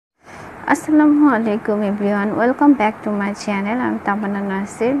আসসালামু আলাইকুম everyone, welcome back to my channel. আমি তামান্না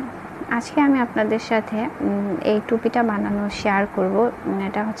নাসির। আজকে আমি আপনাদের সাথে এই টুপিটা বানানো শেয়ার করব।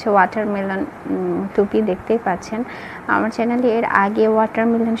 এটা হচ্ছে ওয়াটারমেলন টুপি, দেখতেই পাচ্ছেন। আমার চ্যানেলে এর আগে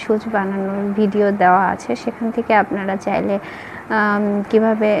ওয়াটারমেলন শুজ বানানোর ভিডিও দেওয়া আছে, সেখান থেকে আপনারা চাইলে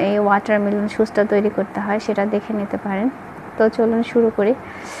কিভাবে এই ওয়াটারমেলন শুজটা তৈরি করতে হয় সেটা দেখে নিতে পারেন। তো চলুন শুরু করি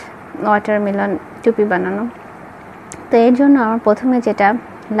ওয়াটারমেলন টুপি বানানো। তো এর জন্য আমার প্রথমে যেটা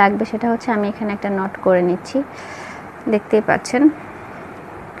লাগবে সেটা হচ্ছে, আমি এখানে একটা নট করে নিচ্ছি, দেখতেই পাচ্ছেন।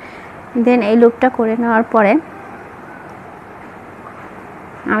 দেন এই লুপটা করে নেওয়ার পরে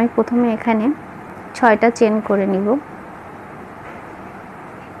আমি প্রথমে এখানে 6টা চেন করে নিব।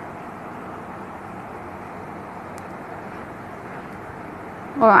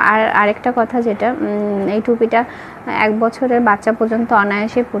 ও আরেকটা কথা, যেটা এই টুপিটা 1 বছরের বাচ্চা পর্যন্ত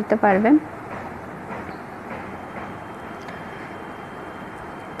অনায়াসে পরতে পারবে।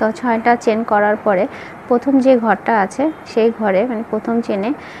 তো 6টা চেন করার পরে প্রথম যে ঘরটা আছে সেই ঘরে, মানে প্রথম চেনে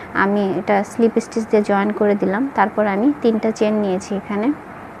আমি এটা স্লিপ স্টিচ দিয়ে জয়েন করে দিলাম। তারপর আমি 3টা চেন নিয়েছি এখানে।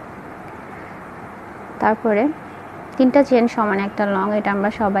 তারপরে 3টা চেন সমান একটা লং, এটা আমরা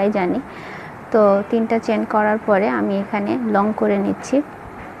সবাই জানি। তো 3টা চেন করার পরে আমি এখানে লং করে নিচ্ছি।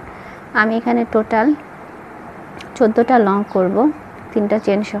 আমি এখানে টোটাল 14টা লং করব, 3টা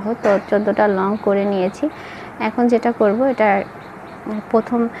চেন সহ। তো 14টা লং করে নিয়েছি। এখন যেটা করব, এটা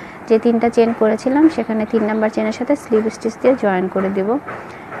প্রথম যে 3টা চেন করেছিলাম সেখানে 3 নাম্বার চেনের সাথে স্লিপ স্টিচ দিয়ে জয়েন করে দেব।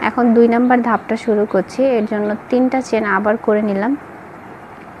 এখন 2 নাম্বার ধাপটা শুরু করছি। এর জন্য 3টা চেন আবার করে নিলাম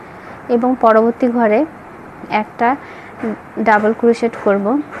এবং পরবর্তী ঘরে একটা ডাবল ক্রোশেট করব,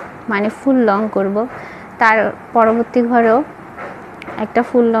 মানে ফুল লং করব। তার পরবর্তী ঘরেও একটা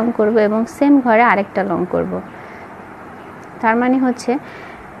ফুল লং করব এবং সেম ঘরে আরেকটা লং করব। তার মানে হচ্ছে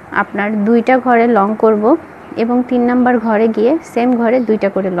আপনার 2টা ঘরে লং করব এবং 3 নাম্বার ঘরে গিয়ে সেম ঘরে 2টা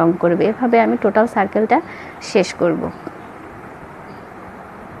করে লং করবে। এভাবে আমি টোটাল সার্কেলটা শেষ করব।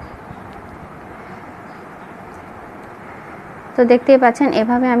 তো দেখতেই পাচ্ছেন,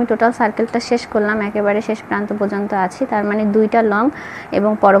 এভাবে আমি টোটাল সার্কেলটা শেষ করলাম, একেবারে শেষ প্রান্ত পর্যন্ত আছি। তার মানে 2টা লং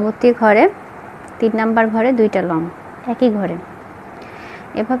এবং পরবর্তী ঘরে 3 নাম্বার ঘরে 2টা লং একই ঘরে।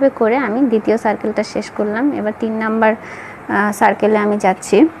 এভাবে করে আমি দ্বিতীয় সার্কেলটা শেষ করলাম। এবার 3 নাম্বার সার্কেলে আমি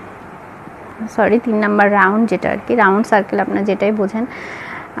যাচ্ছি, 3 নাম্বার রাউন্ড, যেটা আর কি রাউন্ড সার্কেল আপনারা যেটাই বোঝেন।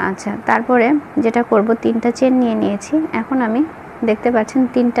 আচ্ছা, তারপরে যেটা করব, 3টা চেন নিয়ে নিয়েছি। এখন আমি দেখতে পাচ্ছেন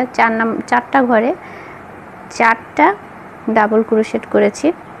 4টা ঘরে 4টা ডাবল ক্রোশেট করেছি।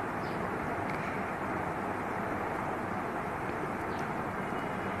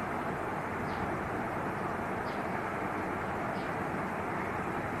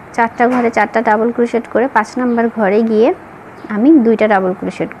 চারটা ঘরে 4টা ডাবল ক্রোশেট করে 5 নাম্বার ঘরে গিয়ে আমি 2টা ডাবল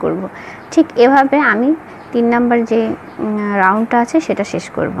ক্রোশেট করব। ঠিক এভাবে আমি 3 নাম্বার যে রাউন্ডটা আছে সেটা শেষ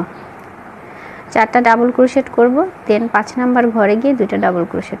করব। 4টা ডাবল ক্রোশেট করব, দেন 5 নাম্বার ঘরে গিয়ে 2টা ডাবল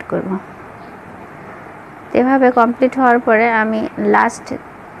ক্রোশেট করব। এভাবে কমপ্লিট হওয়ার পরে আমি লাস্ট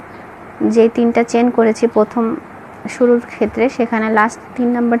যে 3টা চেন করেছি প্রথম শুরুর ক্ষেত্রে, সেখানে লাস্ট 3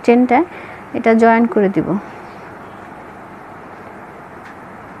 নাম্বার চেনটা এটা জয়েন করে দিব।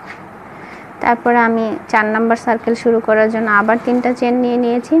 তারপরে আমি 4 নাম্বার সার্কেল শুরু করার জন্য আবার 3টা চেন নিয়ে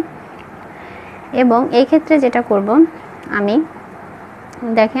নিয়েছি এবং এই ক্ষেত্রে যেটা করব, আমি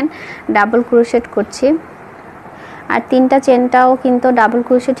দেখেন ডাবল ক্রোশেট করছি, আর 3টা চেনটাও কিন্তু ডাবল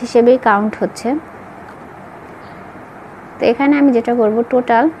ক্রোশেট হিসেবেই কাউন্ট হচ্ছে। তো এখানে আমি যেটা করব,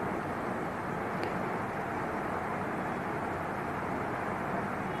 টোটাল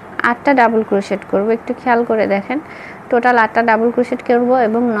 8টা ডাবল ক্রোশেট করব। একটু খেয়াল করে দেখেন, টোটাল 8টা ডাবল ক্রোশেট করব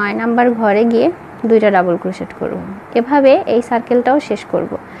এবং 9 নাম্বার ঘরে গিয়ে 2টা ডাবল ক্রোশেট করব। এভাবে এই সার্কেলটাও শেষ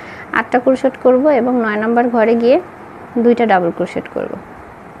করব। 8টা ক্রোশেট করব এবং 9 নাম্বার ঘরে গিয়ে 2টা ডাবল ক্রোশেট করব।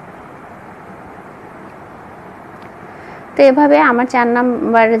 তো এভাবে আমার 4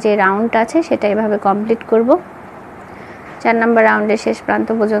 নাম্বার যে রাউন্ডটা আছে সেটা এভাবে কমপ্লিট করব। 4 নাম্বার রাউন্ডের শেষ প্রান্ত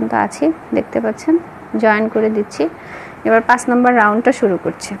পর্যন্ত আছি, দেখতে পাচ্ছেন। জয়েন করে দিচ্ছি। এবার 5 নাম্বার রাউন্ডটা শুরু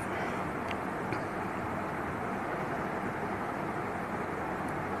করছি।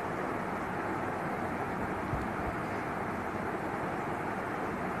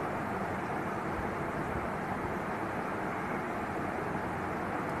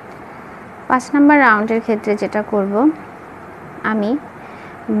 পাঁচ নাম্বার রাউন্ডের ক্ষেত্রে যেটা করব, আমি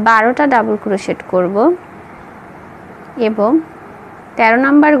 12টা ডাবল ক্রোশেট করব এবং 13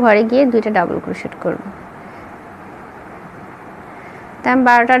 নাম্বার ঘরে গিয়ে 2টা ডাবল ক্রোশেট করব। তাই আমি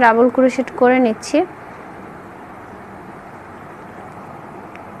 12টা ডাবল ক্রোশেট করে নিচ্ছি।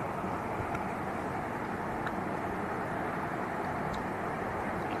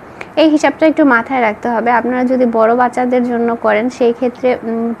 এই হিসাবটা একটু মাথায় রাখতে হবে। আপনারা যদি বড় বাচ্চাদের জন্য করেন সেই ক্ষেত্রে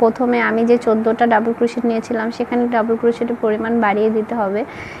প্রথমে আমি যে 14টা ডাবল ক্রোশেট নিয়েছিলাম সেখানে ডাবল ক্রোশেটের পরিমাণ বাড়িয়ে দিতে হবে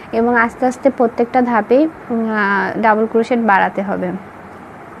এবং আস্তে আস্তে প্রত্যেকটা ধাপেই ডাবল ক্রোশেট বাড়াতে হবে।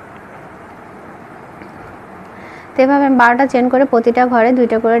 তো এভাবে 12টা চেন করে প্রতিটা ঘরে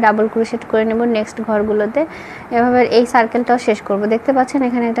 2টা করে ডাবল ক্রোশেট করে নেব নেক্সট ঘরগুলোতে। এভাবে এই সার্কেলটাও শেষ করব। দেখতে পাচ্ছেন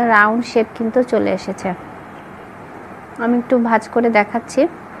এখানে একটা রাউন্ড শেপ কিন্তু চলে এসেছে। আমি একটু ভাঁজ করে দেখাচ্ছি।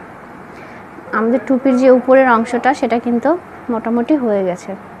 আমাদের টুপির যে উপরের অংশটা সেটা কিন্তু মোটামুটি হয়ে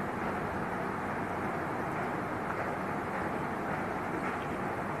গেছে।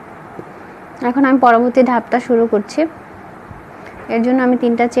 এখন আমি পরবর্তী ধাপটা শুরু করছি। এর জন্য আমি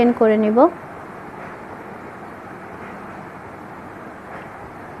 3টা চেন করে নিব।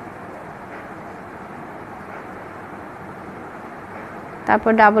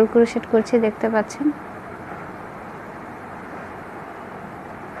 তারপর ডাবল ক্রোশেট করছি, দেখতে পাচ্ছেন।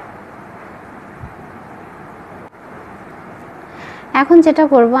 এখন যেটা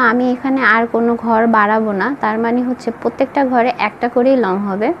করব, আমি এখানে আর কোনো ঘর বাড়াবো না। তার মানে হচ্ছে প্রত্যেকটা ঘরে একটা করেই লং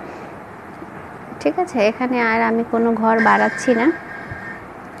হবে, ঠিক আছে। এখানে আর আমি কোনো ঘর বাড়াচ্ছি না।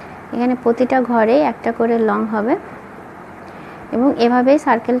 এখানে প্রতিটা ঘরেই একটা করে লং হবে এবং এভাবেই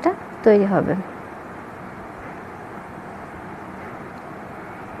সার্কেলটা তৈরি হবে।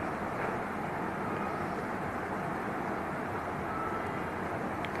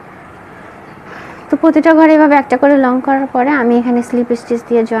 তো প্রতিটা ঘরে এভাবে একটা করে লং করার পরে আমি এখানে স্লিপ স্টিচ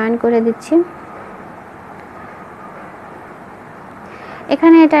দিয়ে জয়েন করে দিচ্ছি।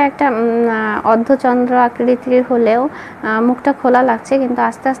 এখানে এটা একটা অর্ধচন্দ্র আকৃতির হলেও মুখটা খোলা লাগছে, কিন্তু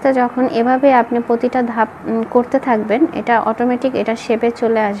আস্তে আস্তে যখন এভাবে আপনি প্রতিটা ধাপ করতে থাকবেন এটা অটোমেটিক এটা শেপে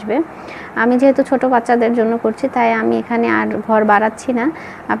চলে আসবে। আমি যেহেতু ছোট বাচ্চাদের জন্য করছি তাই আমি এখানে আর ঘর বাড়াচ্ছি না।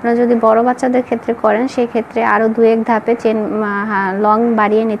 আপনারা যদি বড় বাচ্চাদের ক্ষেত্রে করেন সেই ক্ষেত্রে আরও 2-1 ধাপে চেন লং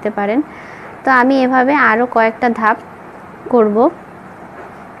বাড়িয়ে নিতে পারেন। তো আমি এভাবে আরও কয়েকটা ধাপ করব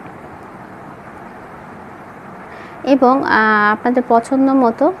এবং আপনাদের পছন্দ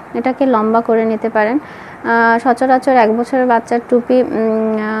মতো এটাকে লম্বা করে নিতে পারেন। সচরাচর 1 বছরের বাচ্চার টুপি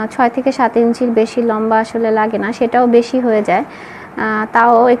 6 থেকে 7 ইঞ্চির বেশি লম্বা আসলে লাগে না, সেটাও বেশি হয়ে যায়।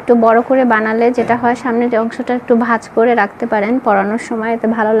 তাও একটু বড় করে বানালে যেটা হয়, সামনের অংশটা একটু ভাঁজ করে রাখতে পারেন পরানোর সময়, এতে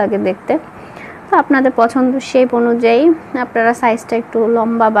ভালো লাগে দেখতে। তো আপনাদের পছন্দ শেপ অনুযায়ী আপনারা সাইজটা একটু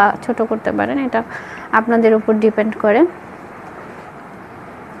লম্বা বা ছোট করতে পারেন, এটা আপনাদের উপর ডিপেন্ড করে।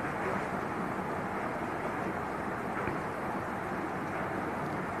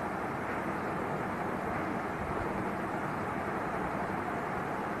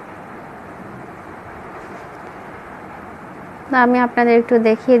 আমি আপনাদের একটু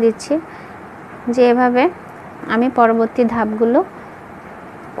দেখিয়ে দিচ্ছি যে এভাবে আমি পরবর্তী ধাপগুলো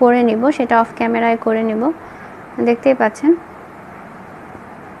করে নিব, সেটা অফ ক্যামেরায় করে নিব। দেখতেই পাচ্ছেন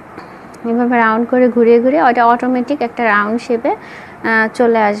এভাবে রাউন্ড করে ঘুরিয়ে ঘুরিয়ে ওটা অটোমেটিক একটা রাউন্ড শেপে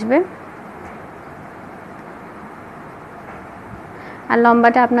চলে আসবে। আর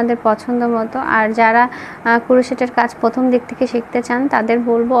লম্বাটা আপনাদের পছন্দ মতো। আর যারা ক্রোশেটের কাজ প্রথম দিক থেকে শিখতে চান তাদের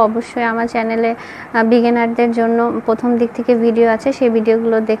বলবো অবশ্যই আমার চ্যানেলে বিগিনারদের জন্য প্রথম দিক থেকে ভিডিও আছে, সেই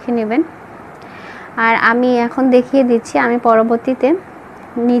ভিডিওগুলো দেখে নেবেন। আর আমি এখন দেখিয়ে দিচ্ছি আমি পরবর্তীতে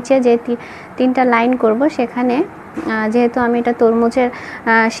নিচে যে 3টা লাইন করব সেখানে যেহেতু আমি এটা তরমুজের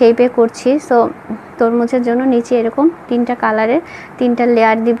শেপে করছি, সো তরমুজের জন্য নিচে এরকম 3টা কালারের 3টা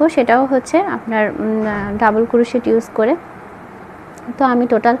লেয়ার দিব, সেটাও হচ্ছে আপনার ডাবল ক্রোশেট ইউজ করে। তো আমি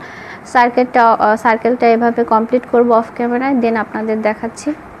টোটাল সার্কেলটা এভাবে কমপ্লিট করব অফ ক্যামেরায়, দেন আপনাদের দেখাচ্ছি।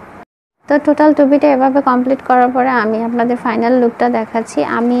 তো টোটাল টুপিটা এভাবে কমপ্লিট করার পরে আমি আপনাদের ফাইনাল লুকটা দেখাচ্ছি।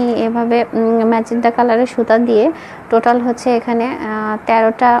 আমি এভাবে ম্যাজেন্টা কালারের সুতা দিয়ে টোটাল হচ্ছে এখানে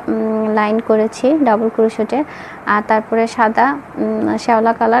 13টা লাইন করেছি ডাবল ক্রোশেটে, আর তারপরে সাদা,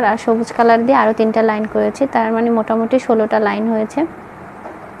 শ্যাওলা কালার আর সবুজ কালার দিয়ে আরও 3টা লাইন করেছি, তার মানে মোটামুটি 16টা লাইন হয়েছে।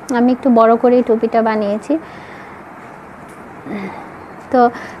 আমি একটু বড় করেই টুপিটা বানিয়েছি। তো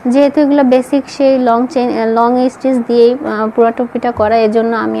যেহেতু এগুলো বেসিক সেই লং স্টিচ দিয়েই পুরো টুপিটা করা,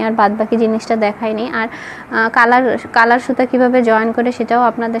 এজন্য আমি আর বাদ বাকি জিনিসটা দেখাইনি। আর কালার সুতা কিভাবে জয়েন করে সেটাও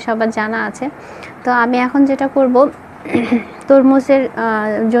আপনাদের সবার জানা আছে। তো আমি এখন যেটা করব, তরমুজের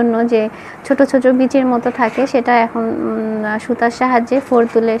জন্য যে ছোট ছোট বিচির মতো থাকে সেটা এখন সুতার সাহায্যে 4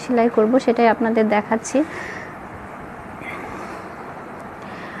 তুলে সেলাই করব, সেটাই আপনাদের দেখাচ্ছি।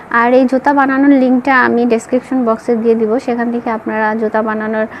 আর এই জুতা বানানোর লিঙ্কটা আমি ডেসক্রিপশন বক্সে দিয়ে দিব, সেখান থেকে আপনারা জুতা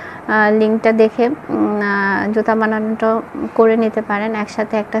বানানোর লিঙ্কটা দেখে জুতা বানানোটা করে নিতে পারেন,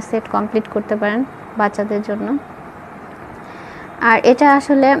 একসাথে একটা সেট কমপ্লিট করতে পারেন বাচ্চাদের জন্য। আর এটা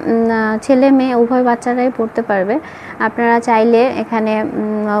আসলে ছেলে মেয়ে উভয় বাচ্চারাই পড়তে পারবে। আপনারা চাইলে এখানে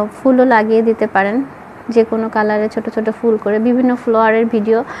ফুলও লাগিয়ে দিতে পারেন, যে কোনো কালারে ছোট ছোট ফুল করে। বিভিন্ন ফ্লাওয়ারের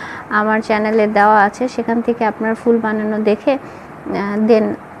ভিডিও আমার চ্যানেলে দেওয়া আছে, সেখান থেকে আপনার ফুল বানানো দেখে দেন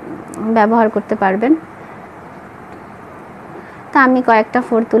ব্যবহার করতে পারবেন। তা আমি কয়েকটা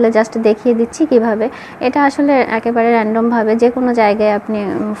ফোর তুলে জাস্ট দেখিয়ে দিচ্ছি কিভাবে। এটা আসলে একেবারে র্যান্ডমভাবে যে কোনো জায়গায় আপনি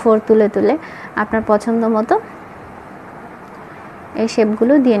ফোর তুলে তুলে আপনার পছন্দ মতো এই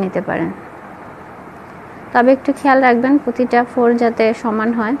শেপগুলো দিয়ে নিতে পারেন। তবে একটু খেয়াল রাখবেন প্রতিটা ফোর যাতে সমান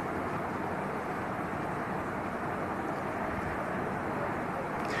হয়।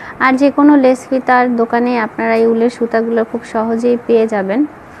 আর যে কোনো লেস ফিতার দোকানে আপনারা এই উলের সুতাগুলো খুব সহজেই পেয়ে যাবেন।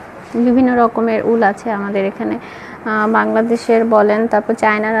 বিভিন্ন রকমের উল আছে আমাদের এখানে, বাংলাদেশের বলেন, তারপর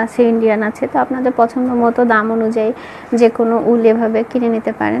চায়নার আছে, ইন্ডিয়ান আছে। তো আপনাদের পছন্দ মতো দাম অনুযায়ী যে কোনো উল এভাবে কিনে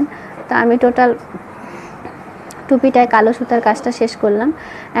নিতে পারেন। তো আমি টোটাল টুপিটায় কালো সুতার কাজটা শেষ করলাম।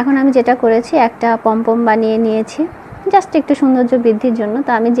 এখন আমি যেটা করেছি, একটা পমপম বানিয়ে নিয়েছি জাস্ট একটু সৌন্দর্য বৃদ্ধির জন্য।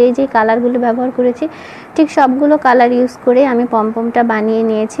 তো আমি যেই কালারগুলো ব্যবহার করেছি ঠিক সবগুলো কালার ইউজ করে আমি পমপমটা বানিয়ে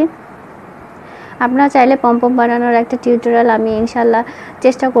নিয়েছি। আপনারা চাইলে পমপম বানানোর একটা টিউটোরিয়াল আমি ইনশাল্লাহ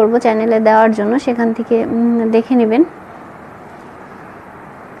চেষ্টা করব চ্যানেলে দেওয়ার জন্য, সেখান থেকে দেখে নেবেন।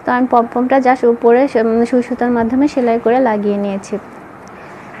 তো আমি পমপমটা জাস্ট উপরে সুই সুতার মাধ্যমে সেলাই করে লাগিয়ে নিয়েছি।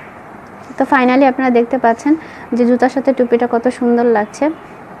 তো ফাইনালি আপনারা দেখতে পাচ্ছেন যে জুতার সাথে টুপিটা কত সুন্দর লাগছে।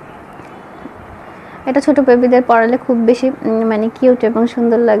 এটা ছোট বেবিদের পরালে খুব বেশি মানে কিউট এবং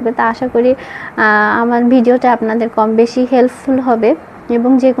সুন্দর লাগবে। তা আশা করি আমার ভিডিওটা আপনাদের কম বেশি হেল্পফুল হবে,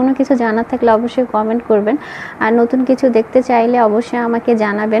 এবং যে কোনো কিছু জানার থাকলে অবশ্যই কমেন্ট করবেন। আর নতুন কিছু দেখতে চাইলে অবশ্যই আমাকে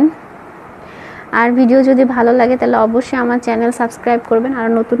জানাবেন। আর ভিডিও যদি ভালো লাগে তাহলে অবশ্যই আমার চ্যানেল সাবস্ক্রাইব করবেন আর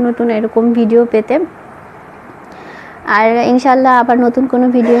নতুন নতুন এরকম ভিডিও পেতে। আর ইনশাল্লাহ আবার নতুন কোনো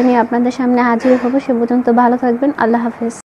ভিডিও নিয়ে আপনাদের সামনে হাজির হব। সে পর্যন্ত ভালো থাকবেন। আল্লাহ হাফেজ।